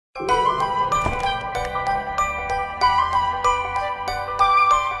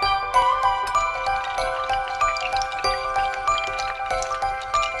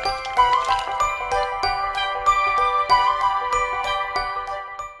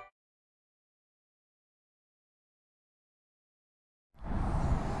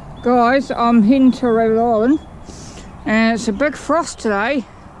Guys, I'm heading to Rabbit Island and it's a big frost today.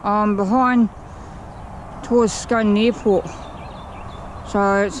 I'm behind towards Scone Airport,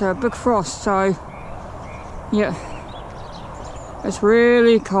 so it's a big frost. So yeah, it's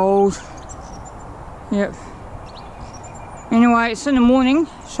really cold. Yep. Anyway, it's in the morning,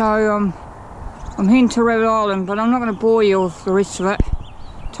 so I'm heading to Rabbit Island, but I'm not going to bore you with the rest of it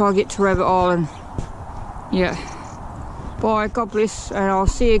till I get to Rabbit Island. Yeah. Bye, God bless, and I'll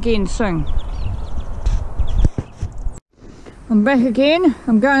see you again soon. I'm back again.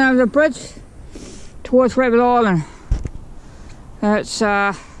 I'm going over the bridge towards Rabbit Island. It's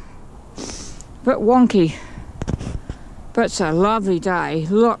a bit wonky, but it's a lovely day.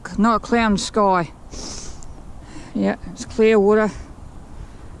 Look, not a cloud in the sky. Yeah, it's clear water.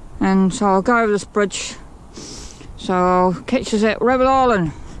 And so I'll go over this bridge. So I'll catch us at Rabbit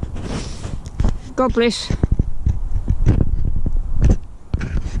Island. God bless.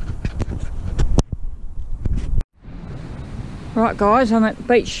 Right guys, I'm at the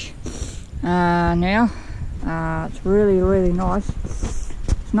beach now. It's really nice.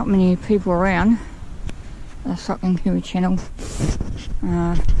 There's not many people around. The Suckling Kiwi channel.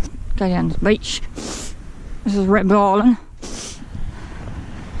 Go down to the beach. This is Rabbit Island.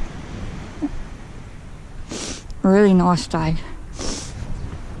 Really nice day.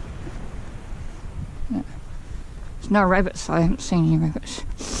 Yeah. There's no rabbits, so I haven't seen any rabbits.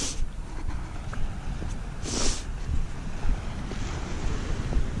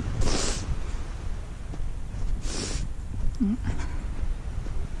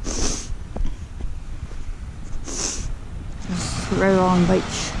 Rabbit Island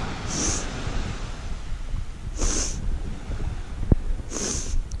Beach.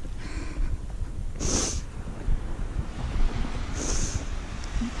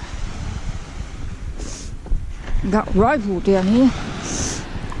 Got rifle down here.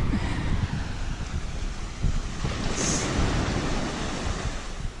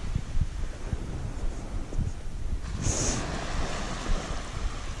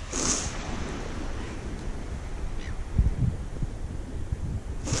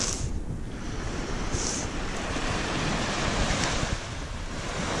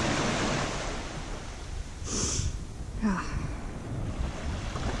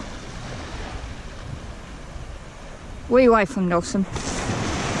 Way away from Nelson.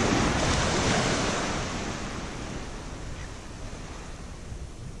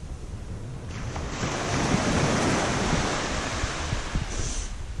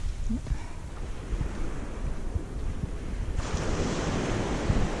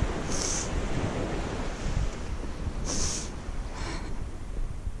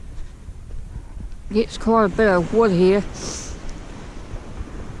 Gets quite a bit of wood here.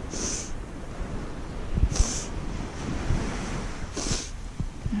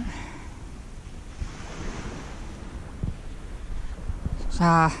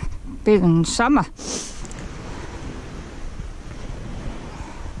 Better than summer.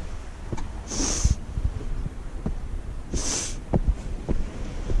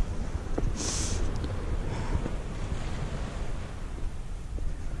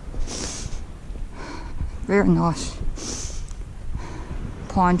 Very nice.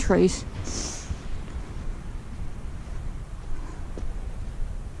 Pine trees.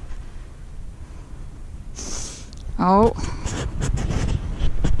 Oh.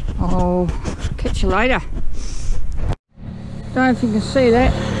 I'll catch you later. Don't know if you can see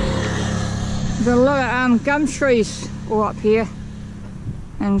that. There's a lot of gum trees all up here,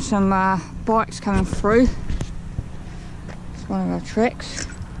 and some bikes coming through. It's one of our tracks,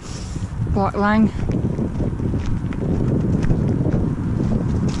 bike lane.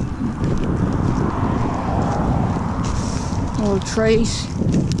 All the trees.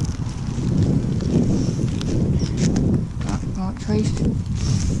 Bike trees.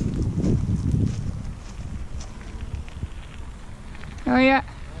 Oh yeah.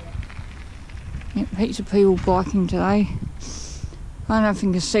 Yep, heaps of people biking today. I don't know if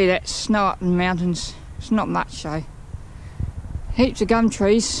you can see that snow up in the mountains. It's not much though. Heaps of gum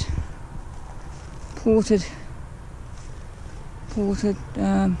trees. Ported.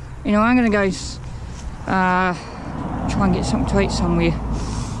 Anyway, I'm going to go try and get something to eat somewhere.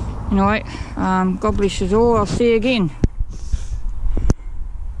 Anyway, God bless you all. I'll see you again.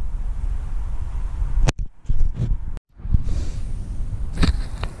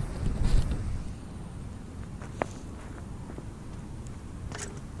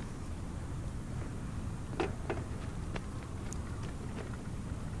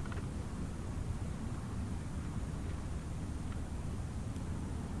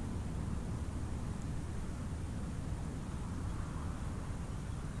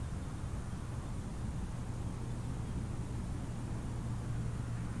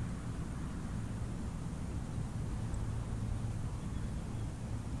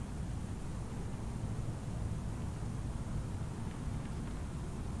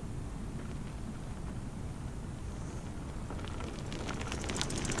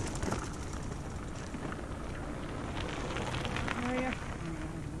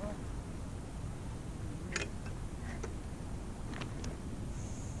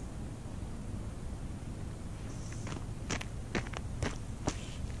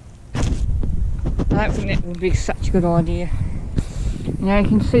 I don't think that would be such a good idea. You know, you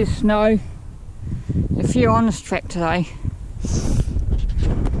can see the snow. There's a few on this track today.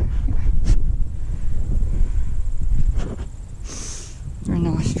 Very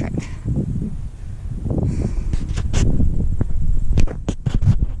nice track.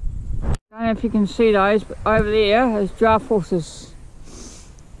 I don't know if you can see those, but over there is draft horses.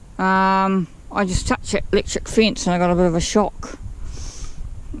 I just touched that electric fence and I got a bit of a shock.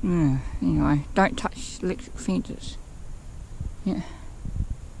 Yeah, anyway, don't touch electric fences. Yeah.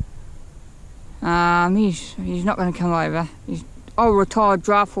 He's not going to come over. He's old retired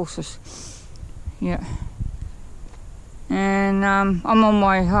draft horses. Yeah. And I'm on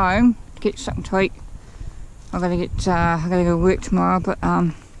my way home to get something to eat. I gotta go to work tomorrow, but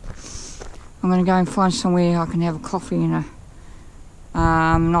I'm gonna go and find somewhere I can have a coffee and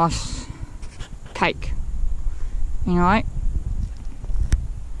a nice cake. You know, right?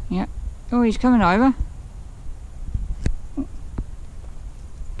 Yeah. Oh, he's coming over.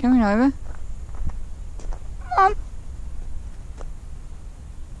 Coming over. Come on.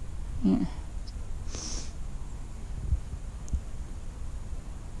 Yeah.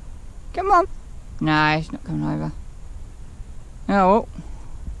 Come on. No, he's not coming over. Oh.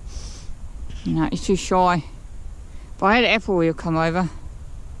 No, he's too shy. If I had an apple, he'll come over.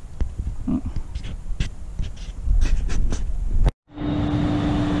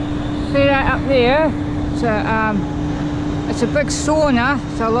 See that up there? It's a big sauna,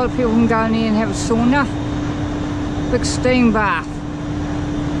 so a lot of people can go in there and have a sauna. Big steam bath.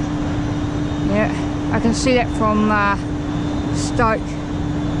 Yeah, I can see that from Stoke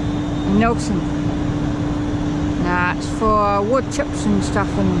and Nelson. Nah, it's for wood chips and stuff,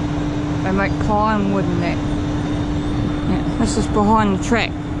 and they make pine wood and that. Yeah, this is behind the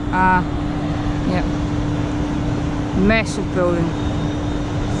track. Yeah, massive building.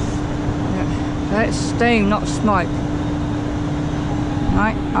 Yeah, that's steam, not smoke.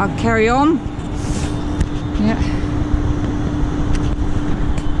 Right, I'll carry on. Yeah,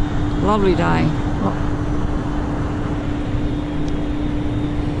 lovely day.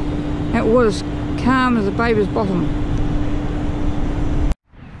 It was calm as a baby's bottom.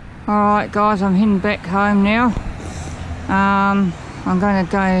 Alright guys, I'm heading back home now. I'm going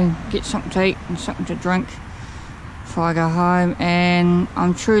to go get something to eat and something to drink before I go home, and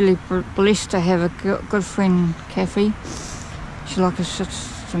I'm truly blessed to have a good friend, Kathy. She's like a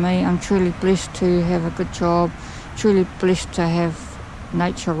sister to me. I'm truly blessed to have a good job, truly blessed to have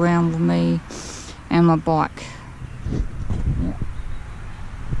nature around with me and my bike. Yeah.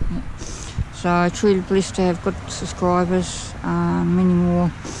 Yeah. So truly blessed to have good subscribers, many more.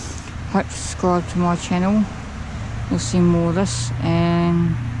 Hope to subscribe to my channel. You'll see more of this,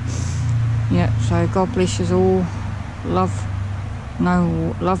 and yeah, so God bless us all. Love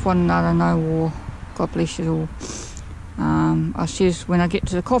one another, no war. God bless you all. I says when I get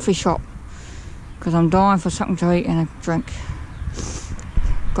to the coffee shop, because I'm dying for something to eat and a drink.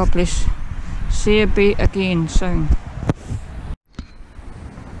 God bless. See you again soon.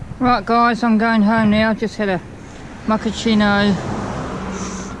 Right guys, I'm going home now. Just had a macchiato.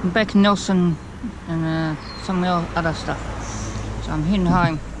 I'm back in Nelson and some other stuff. So I'm heading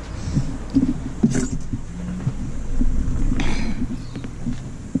home.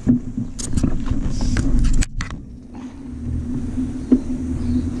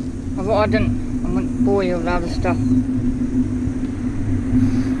 I wouldn't bore you with other stuff.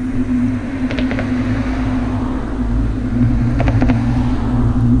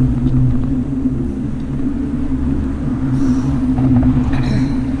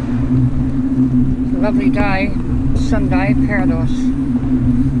 It's a lovely day, Sunday, paradise.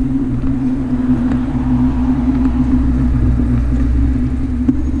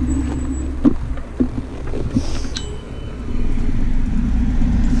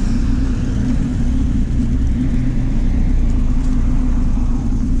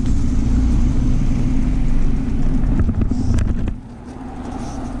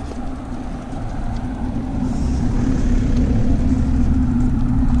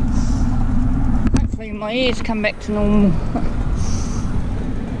 My ears come back to normal.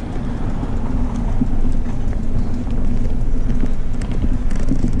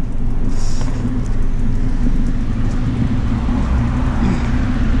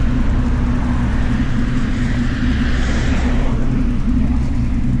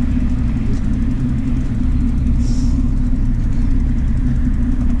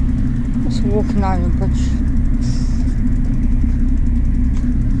 Just walking over the bridge.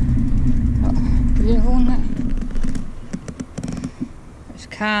 On that. It's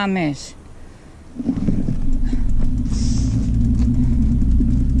calm as.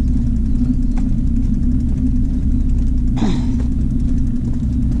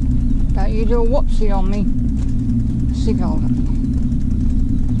 you do a whoopsie on me cig holder.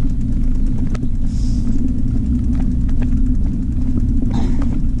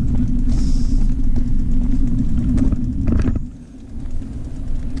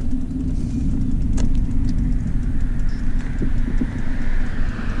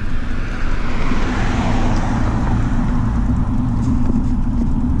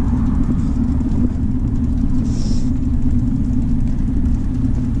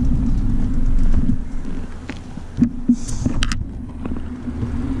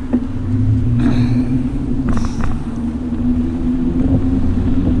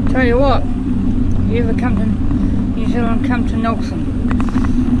 Tell you what, if you ever come to New Zealand, come to Nelson,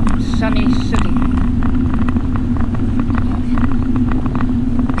 sunny city.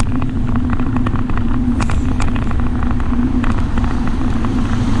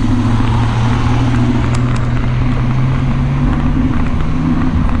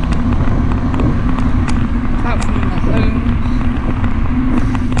 Apart from the homes.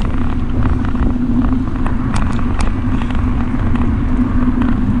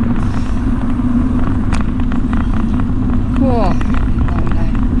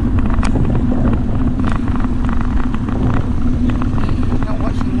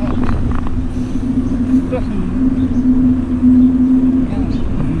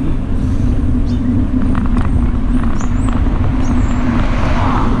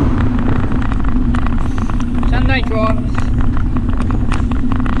 Sunday drivers,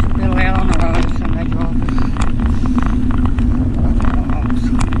 still out on the road, Sunday drivers.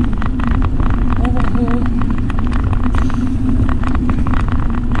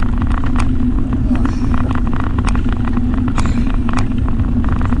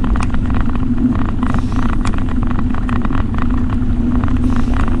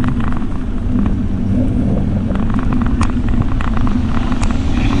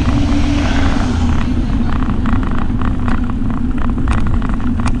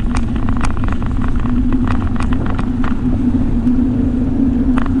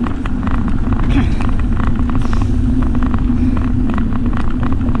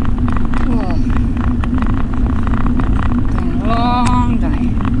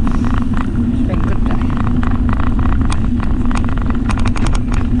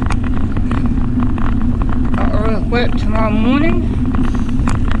 Work tomorrow morning,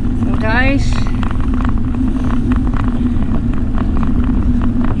 4 days.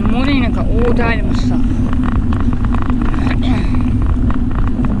 In the morning I've got all day to myself.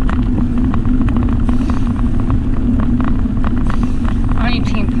 Only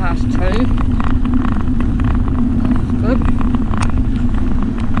 2:10. Good.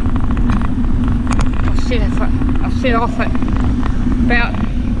 I'll set off at about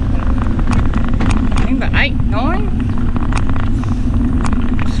 8, 9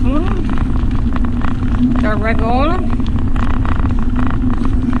 this morning. Go Ragged Island.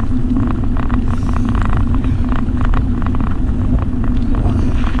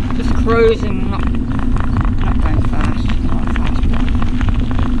 Just cruising, not going fast, not fast.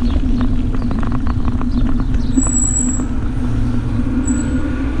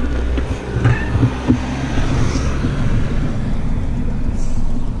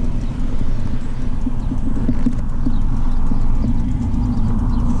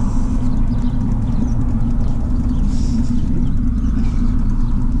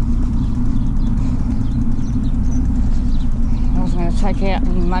 Take out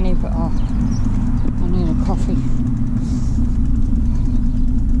any money, but I need a coffee.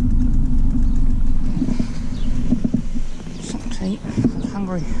 Something to eat. I'm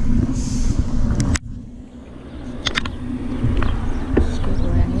hungry. Scoot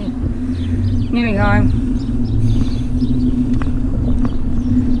around here. Nearly home.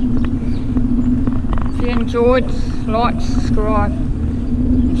 If you enjoyed, like, subscribe,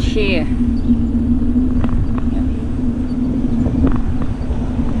 and share.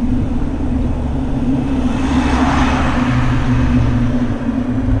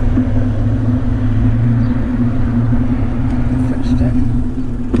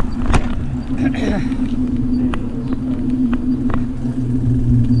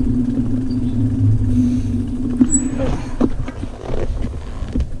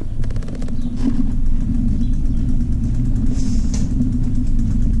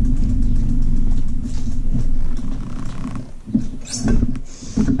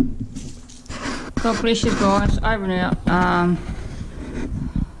 God bless you guys, over and out.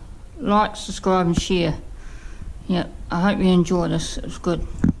 Like, subscribe and share. Yeah, I hope you enjoy this, it was good.